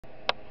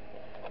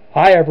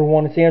Hi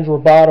everyone, it's Andrew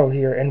Roboto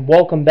here, and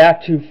welcome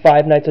back to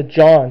Five Nights at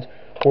John's,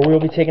 where we will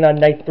be taking on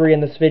Night 3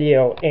 in this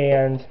video.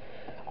 And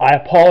I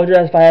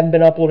apologize if I haven't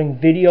been uploading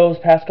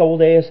videos past couple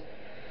days.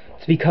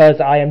 It's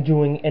because I am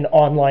doing an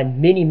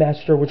online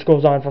minimester, which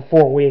goes on for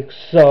 4 weeks,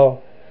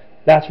 so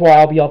that's why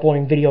I'll be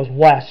uploading videos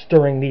less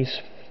during these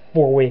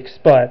 4 weeks.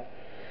 But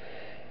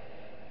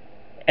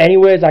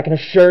anyways, I can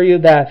assure you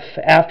that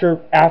after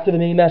the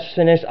minimester's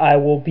finished, I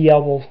will be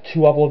able to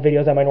upload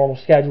videos at my normal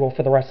schedule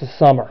for the rest of the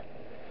summer.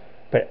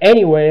 But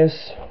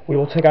anyways, we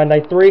will take on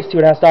Night 3, see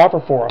what it has to offer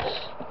for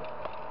us.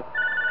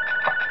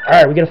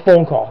 Alright, we get a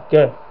phone call.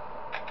 Good.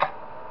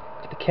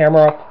 Get the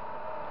camera up.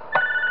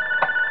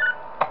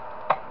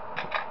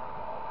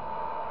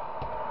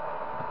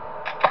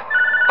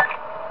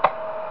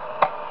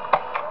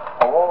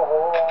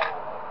 Hello.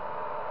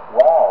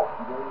 Wow,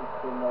 today's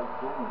been Night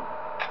 3.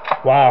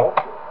 Wow.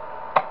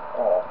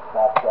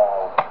 Knocked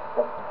out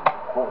something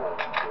equivalent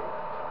to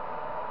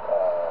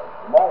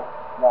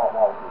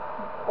now we just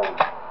keep coding.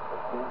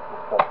 This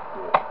is such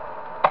good.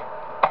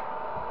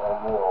 A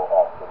little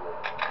off the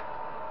list.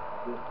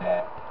 This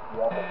time,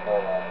 you have a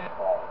very on the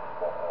side,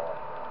 but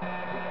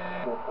this is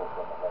simple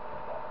from the left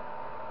side.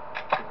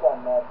 It's got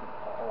magic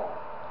code.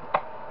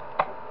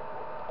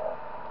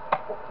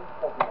 So keep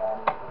checking on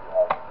it when you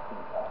have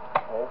free time,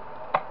 okay?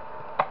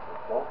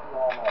 So don't be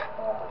on that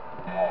camera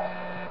too long.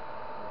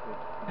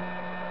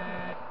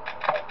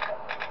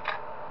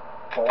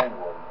 So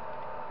anyway,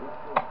 this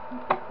will keep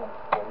it in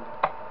place,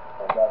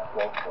 and that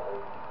goes for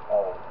 8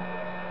 hours.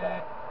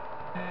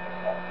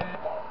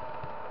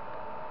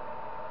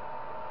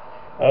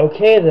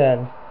 Okay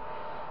then.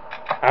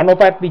 I don't know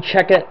if I have to be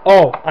checking.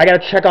 Oh, I gotta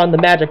check on the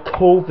magic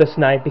cove this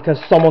night because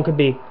someone's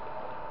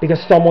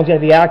gonna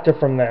be active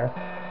from there.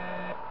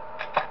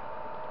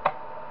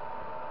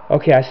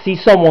 Okay, I see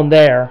someone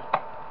there.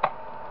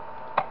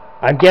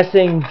 I'm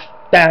guessing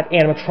that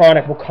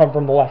animatronic will come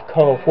from the left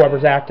cove,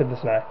 whoever's active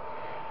this night.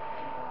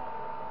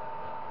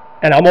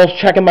 And I'm also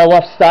checking my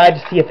left side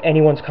to see if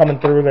anyone's coming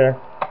through there,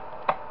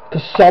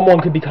 because someone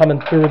could be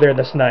coming through there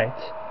this night.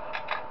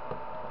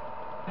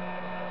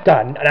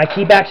 God, and I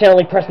keep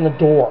accidentally pressing the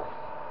door,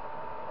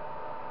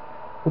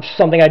 which is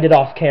something I did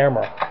off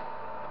camera.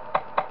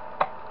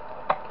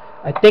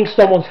 I think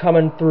someone's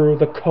coming through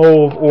the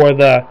cove or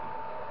the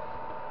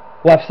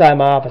left side of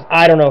my office.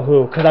 I don't know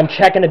who, because I'm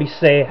checking to be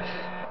safe.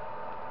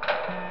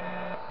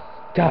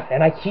 God,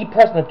 and I keep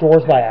pressing the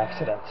doors by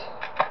accident.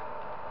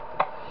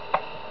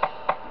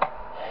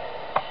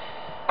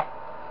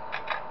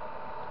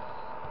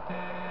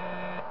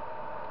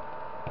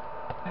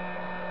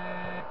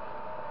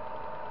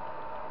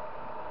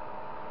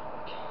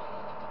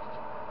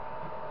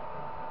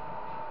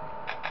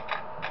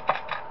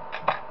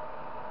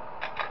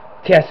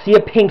 Okay, I see a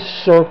pink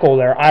circle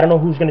there. I don't know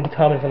who's going to be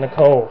coming from the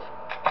cove.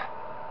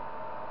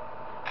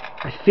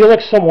 I feel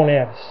like someone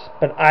is,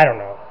 but I don't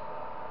know.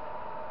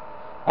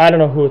 I don't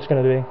know who it's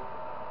going to be.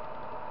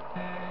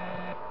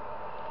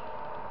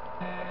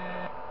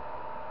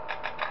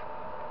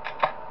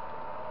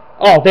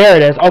 Oh, there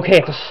it is.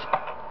 Okay,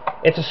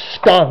 it's a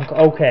skunk.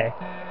 Okay.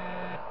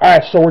 All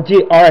right, so we're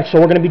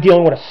going to be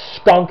dealing with a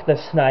skunk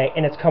this night,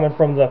 and it's coming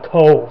from the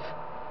cove.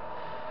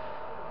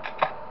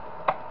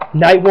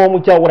 Night 1 we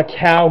dealt with a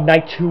cow,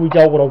 Night 2 we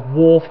dealt with a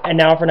wolf, and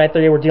now for Night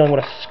 3 we're dealing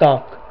with a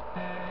skunk.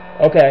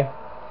 Okay.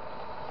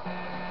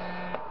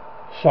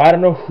 So I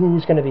don't know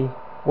who's going to be,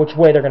 which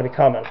way they're going to be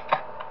coming.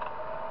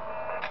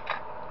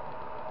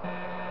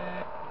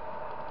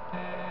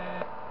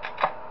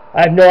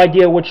 I have no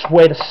idea which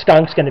way the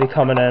skunk's going to be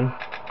coming in,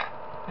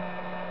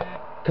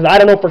 because I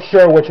don't know for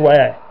sure which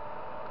way.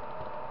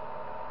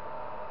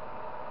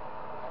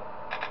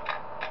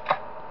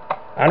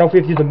 I don't know if we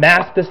have to use the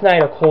mask this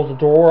night or close the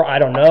door. I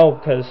don't know,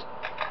 because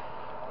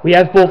we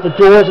have both the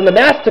doors and the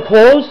mask to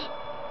close.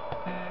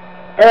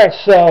 Alright,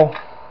 so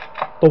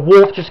the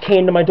wolf just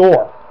came to my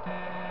door.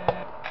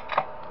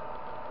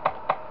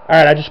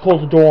 Alright, I just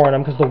closed the door on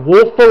him because the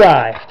wolf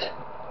arrived.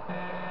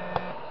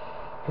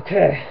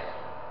 Okay.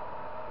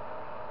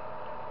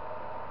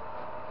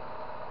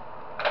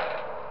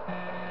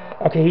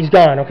 Okay, he's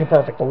gone. Okay,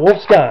 perfect. The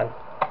wolf's gone.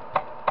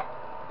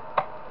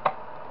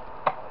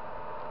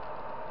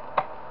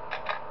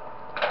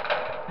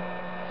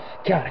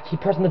 God, I keep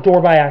pressing the door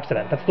by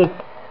accident. That's the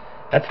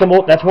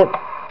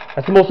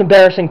most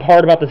embarrassing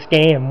part about this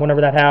game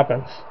whenever that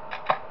happens.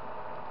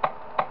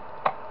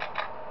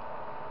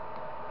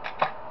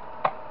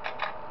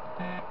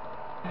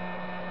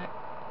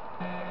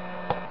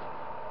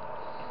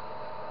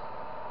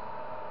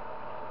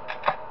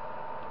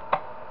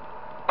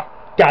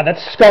 God, that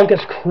skunk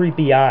has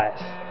creepy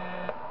eyes.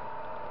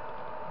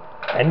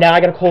 And now I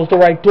gotta close the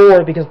right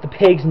door because the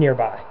pig's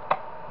nearby.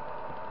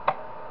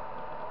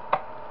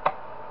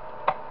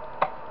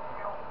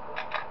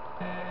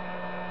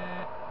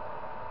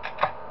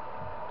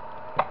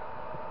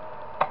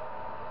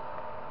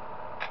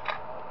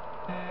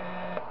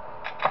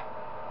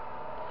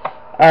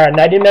 Alright,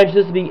 and I didn't mention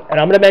this and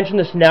I'm going to mention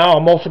this now.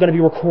 I'm also going to be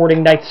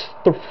recording nights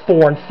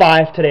 4 and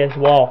 5 today as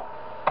well.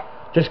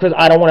 Just because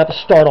I don't want to have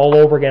to start all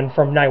over again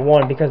from night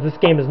 1, because this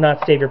game does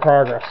not save your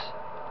progress.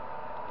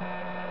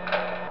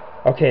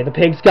 Okay, the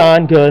pig's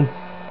gone, good.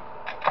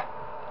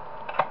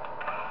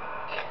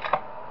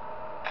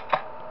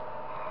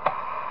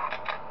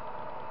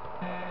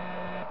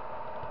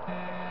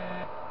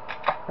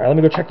 Alright, let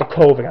me go check the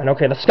cove again.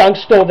 Okay, the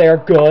skunk's still there,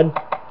 good.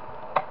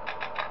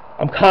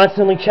 I'm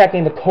constantly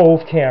checking the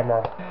cove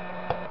camera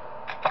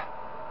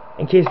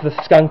in case the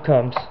skunk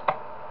comes.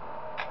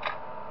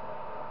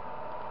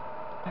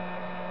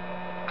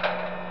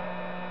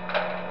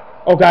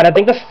 Oh god, I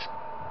think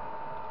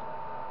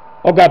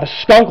oh god, the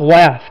skunk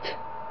left.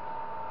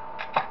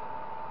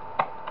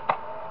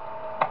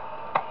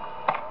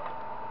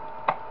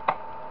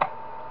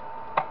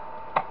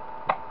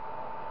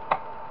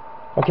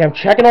 Okay, I'm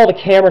checking all the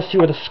cameras to see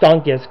where the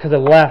skunk is, because it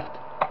left.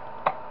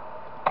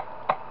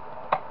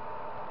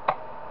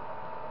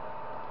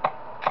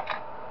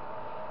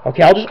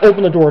 Okay, I'll just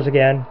open the doors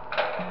again,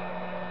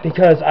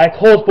 because I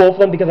closed both of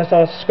them because I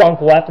saw the skunk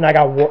left and I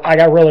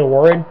got really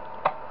worried.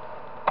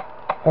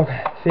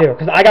 Okay, phew,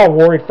 because I got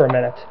worried for a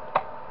minute.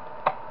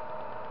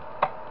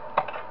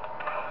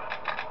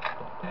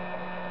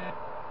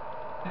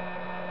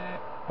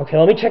 Okay,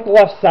 let me check the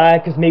left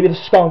side, because maybe the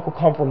skunk will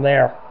come from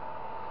there.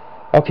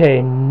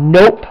 Okay,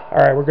 nope.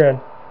 Alright, we're good.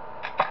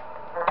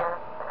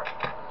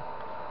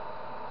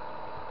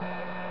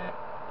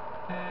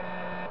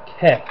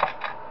 Okay.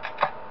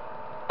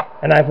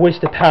 And I've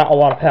wasted a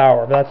lot of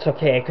power, but that's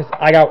okay, because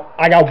I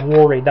got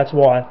worried, that's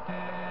why.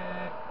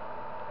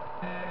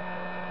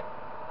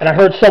 And I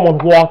heard someone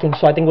walking,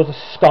 so I think it was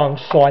a skunk,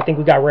 so I think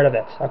we got rid of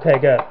it. Okay,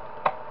 good.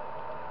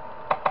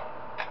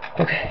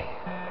 Okay.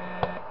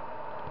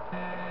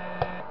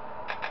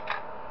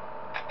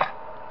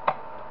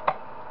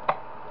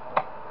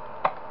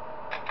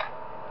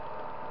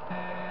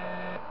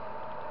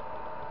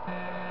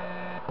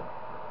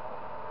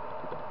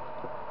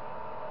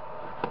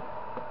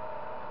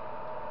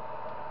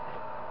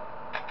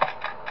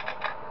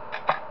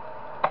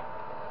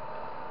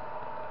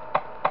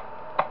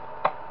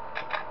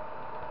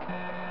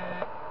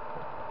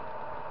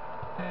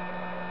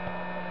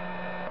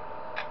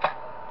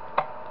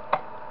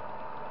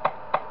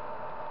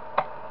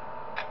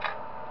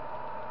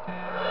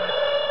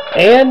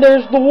 And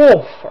there's the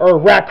wolf, or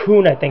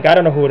raccoon, I think. I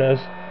don't know who it is.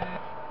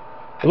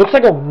 It looks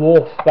like a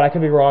wolf, but I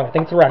could be wrong. I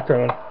think it's a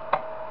raccoon.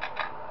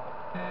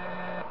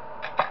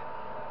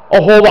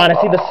 Oh, hold on.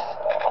 I see this.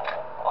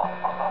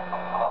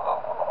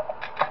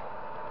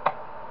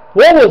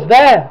 What was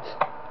that?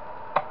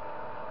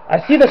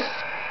 I see this.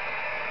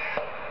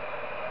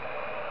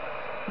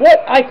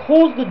 What? I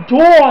closed the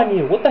door on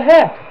you. What the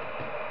heck?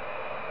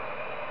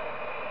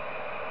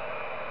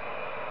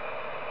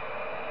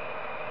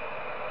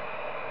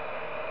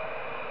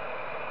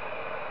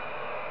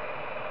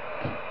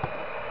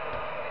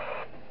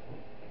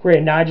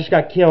 Great, now I just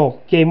got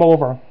killed. Game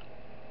over.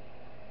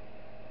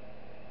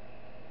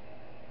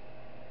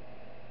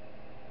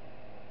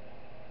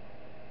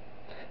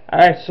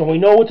 Alright, so we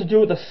know what to do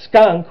with the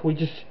skunk. We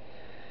just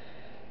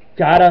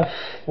gotta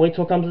wait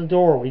till it comes to the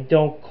door. We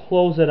don't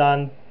close it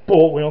on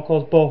both. We don't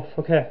close both.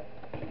 Okay.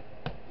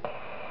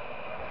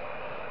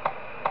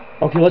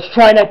 Okay, let's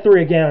try night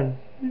 3 again.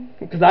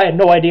 Because I had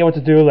no idea what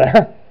to do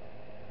there.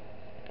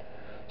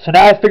 So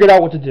now I figured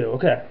out what to do.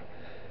 Okay.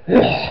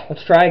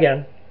 Let's try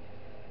again.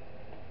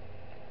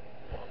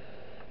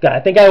 God, I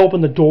think I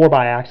opened the door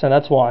by accident,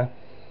 that's why.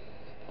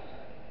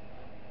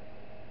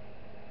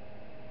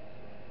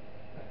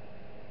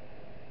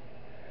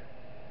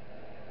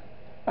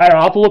 I don't know,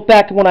 I'll have to look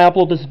back when I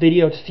upload this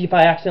video to see if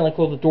I accidentally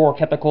closed the door or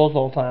kept it closed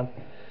all the time.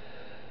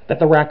 That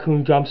the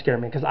raccoon jump scared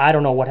me, because I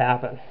don't know what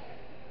happened.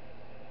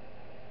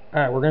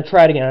 Alright, we're going to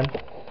try it again.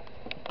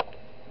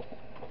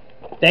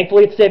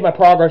 Thankfully it saved my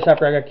progress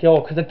after I got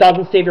killed, because it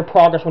doesn't save your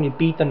progress when you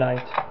beat the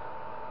night.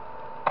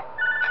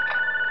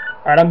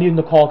 Alright, I'm muting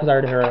the call because I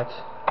already heard it.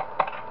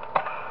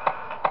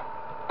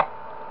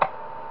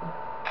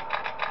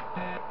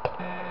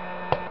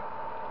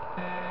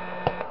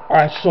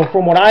 Alright, so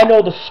from what I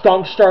know, the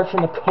skunk starts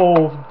from the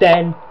cove,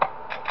 then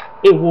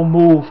it will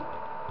move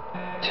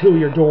to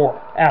your door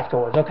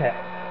afterwards. Okay.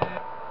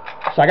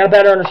 So I got a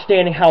better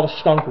understanding how the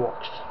skunk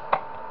works.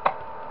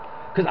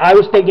 Because I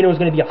was thinking it was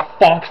going to be a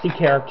Foxy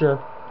character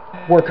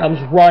where it comes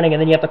running and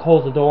then you have to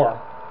close the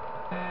door.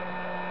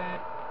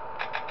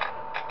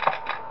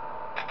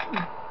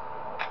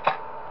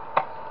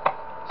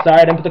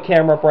 Sorry, I didn't put the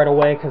camera up right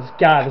away because,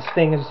 God, this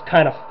thing is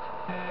kind of...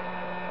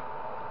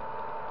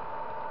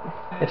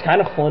 It's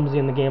kind of flimsy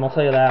in the game, I'll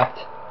tell you that.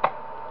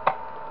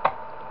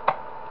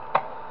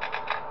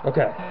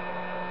 Okay.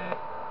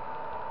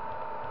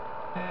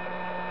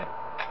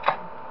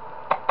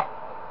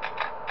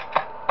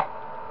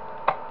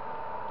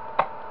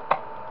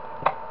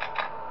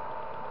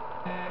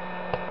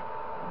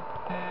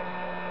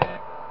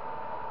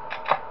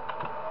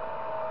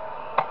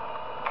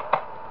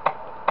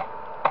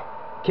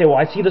 Okay, well,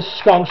 I see the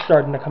skunk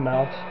starting to come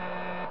out.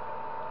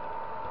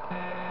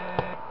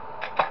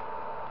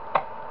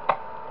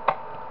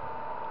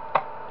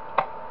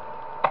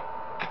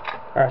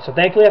 Alright, Alright,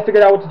 so thankfully I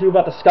figured out what to do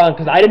about the skunk,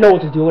 because I didn't know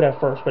what to do with it at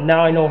first, but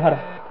now I know how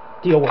to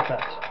deal with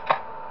it.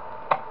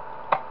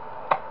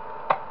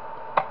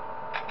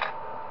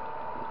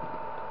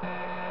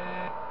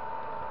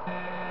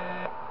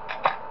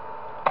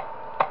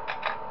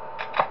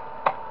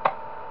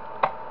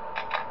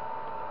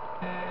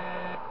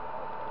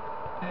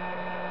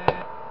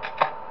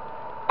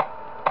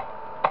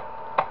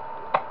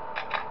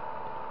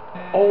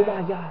 Oh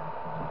my god.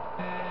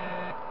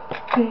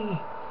 Dang.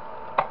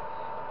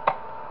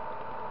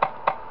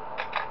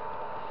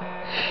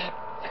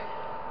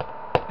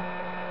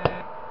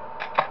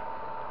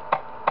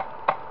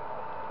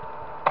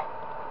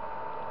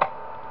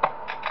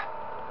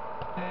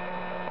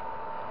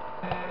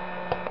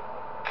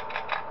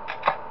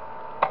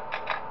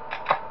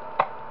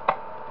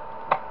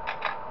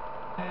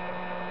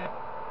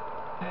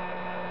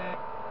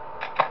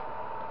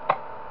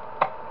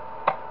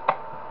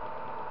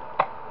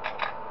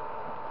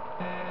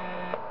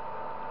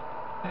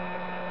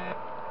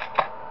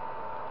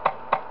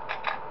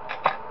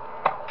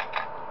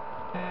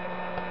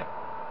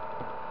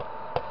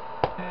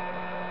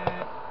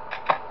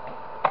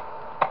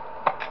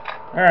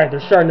 Alright,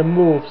 they're starting to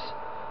move.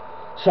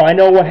 So I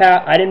know what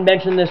I didn't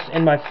mention this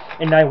in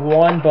night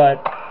 1,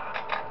 but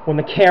when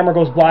the camera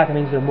goes black, it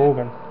means they're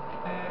moving.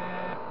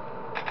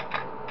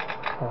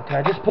 Oh, can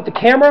I just put the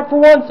camera up for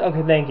once?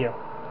 Okay, thank you.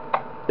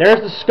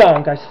 There's the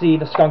skunk. I see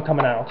the skunk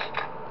coming out.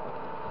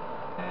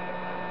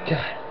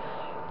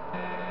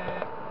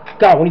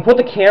 God, when you put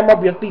the camera up,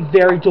 you have to be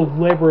very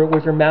deliberate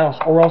with your mouse,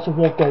 or else it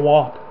won't go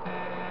up.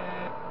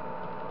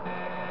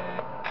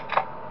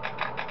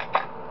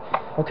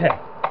 Okay.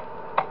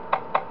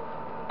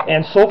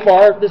 And so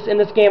far, in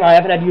this game, I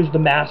haven't had to use the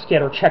mask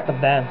yet or check the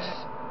vents.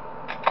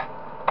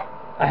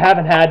 I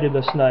haven't had to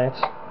this night.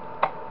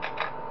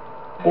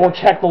 Or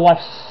check the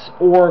left,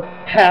 or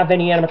have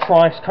any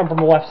animatronics come from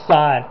the left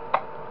side.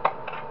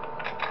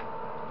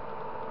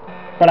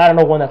 But I don't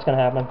know when that's going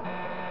to happen.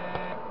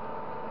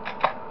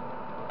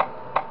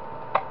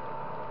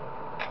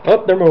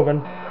 Oh, they're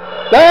moving.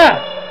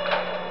 Ah!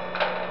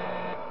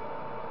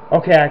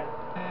 Okay.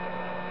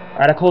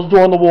 Alright, I closed the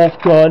door on the wolf.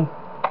 Good.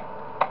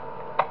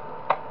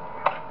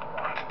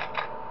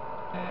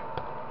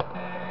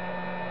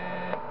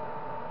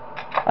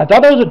 I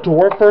thought that was a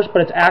door at first,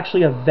 but it's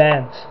actually a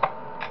vent.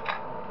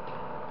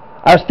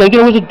 I was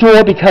thinking it was a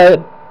door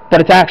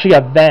but it's actually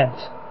a vent.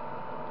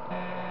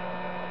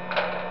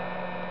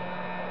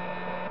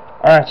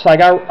 Alright, so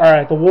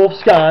alright, the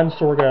wolf's gone,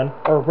 so we're good.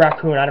 Or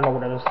raccoon, I don't know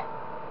what it is.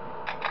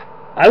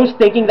 I was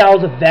thinking that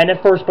was a vent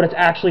at first, but it's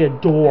actually a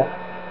door.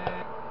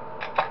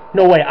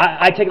 No, wait,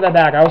 I take that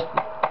back.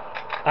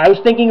 I was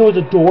thinking it was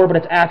a door, but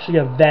it's actually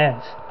a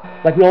vent.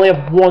 Like, we only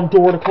have one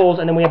door to close,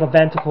 and then we have a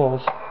vent to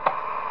close.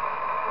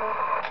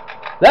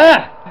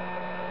 Ah!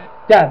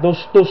 Yeah,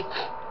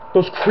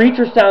 those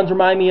creature sounds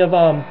remind me of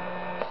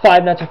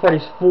Five Nights at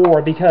Freddy's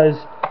 4,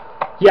 because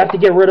you have to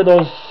get rid of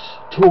those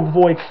to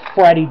avoid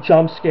Freddy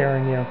jump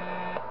scaring you.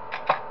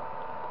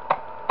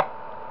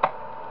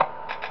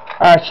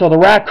 Alright, so the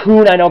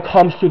raccoon I know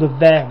comes through the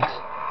vent.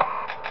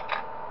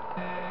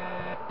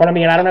 But I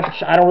mean, I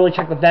don't really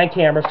check the vent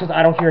cameras because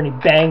I don't hear any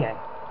banging.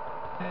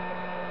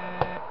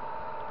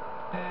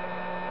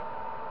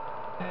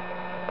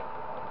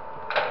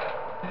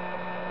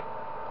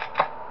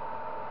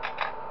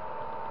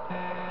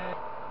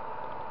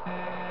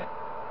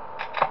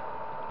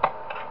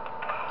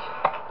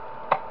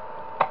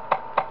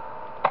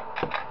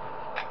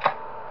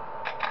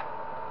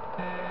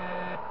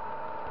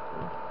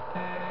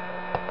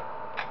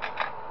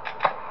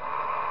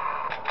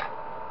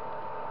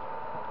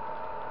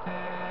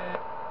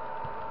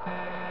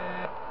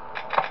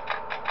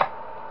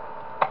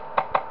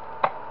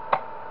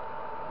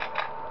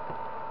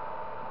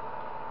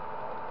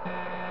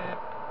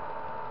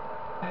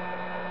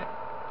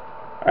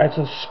 Alright,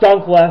 so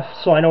skunk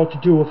left, so I know what to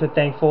do with it,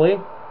 thankfully.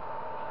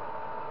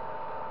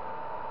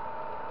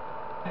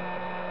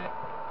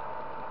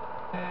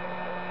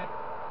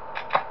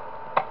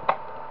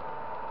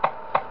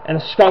 And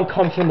the skunk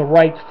comes from the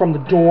right, from the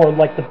door,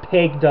 like the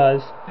pig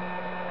does.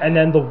 And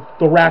then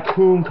the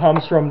raccoon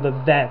comes from the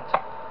vent.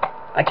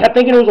 I kept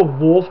thinking it was a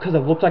wolf because it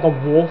looked like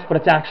a wolf, but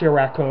it's actually a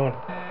raccoon.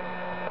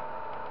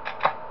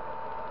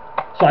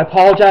 So I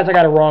apologize, I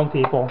got it wrong,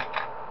 people.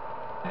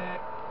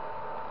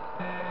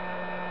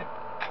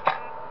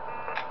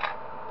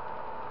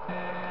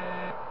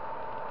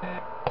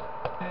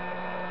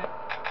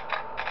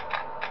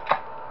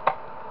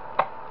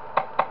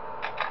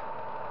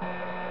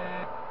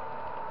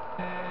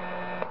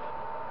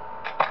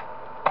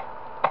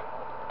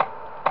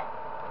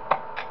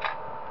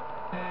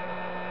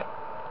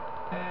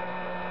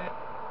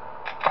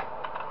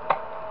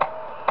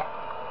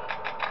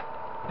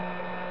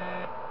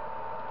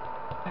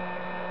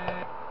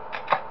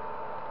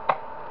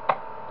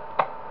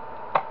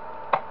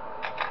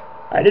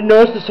 I didn't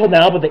notice this till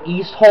now, but the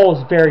east hall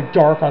is very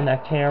dark on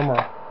that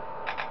camera.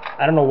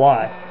 I don't know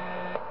why.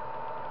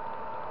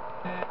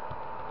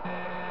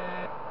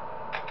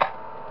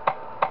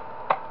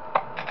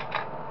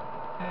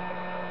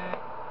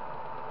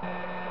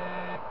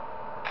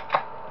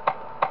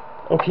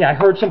 Okay, I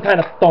heard some kind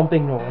of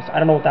thumping noise. I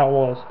don't know what that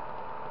was.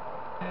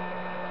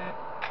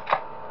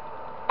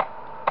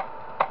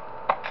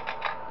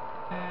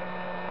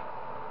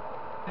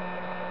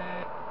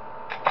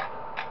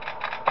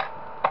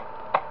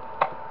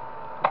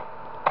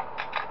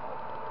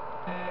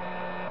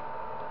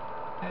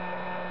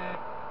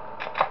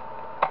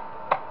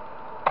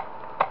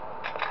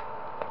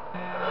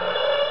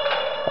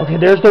 Okay,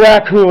 there's the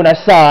raccoon. I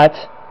saw it.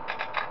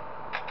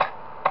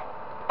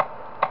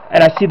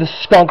 And I see the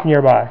skunk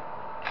nearby.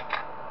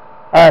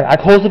 Alright, I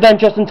closed the vent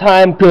just in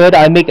time. Good.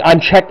 I'm making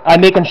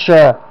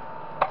sure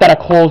that I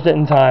closed it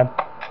in time.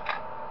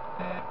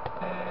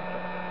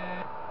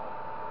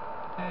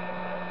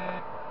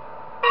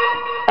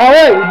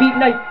 Alright, we beat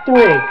night 3.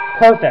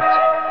 Perfect.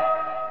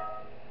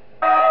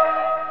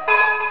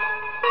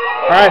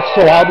 Alright,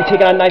 so I'll be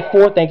taking on night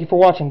 4. Thank you for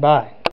watching. Bye.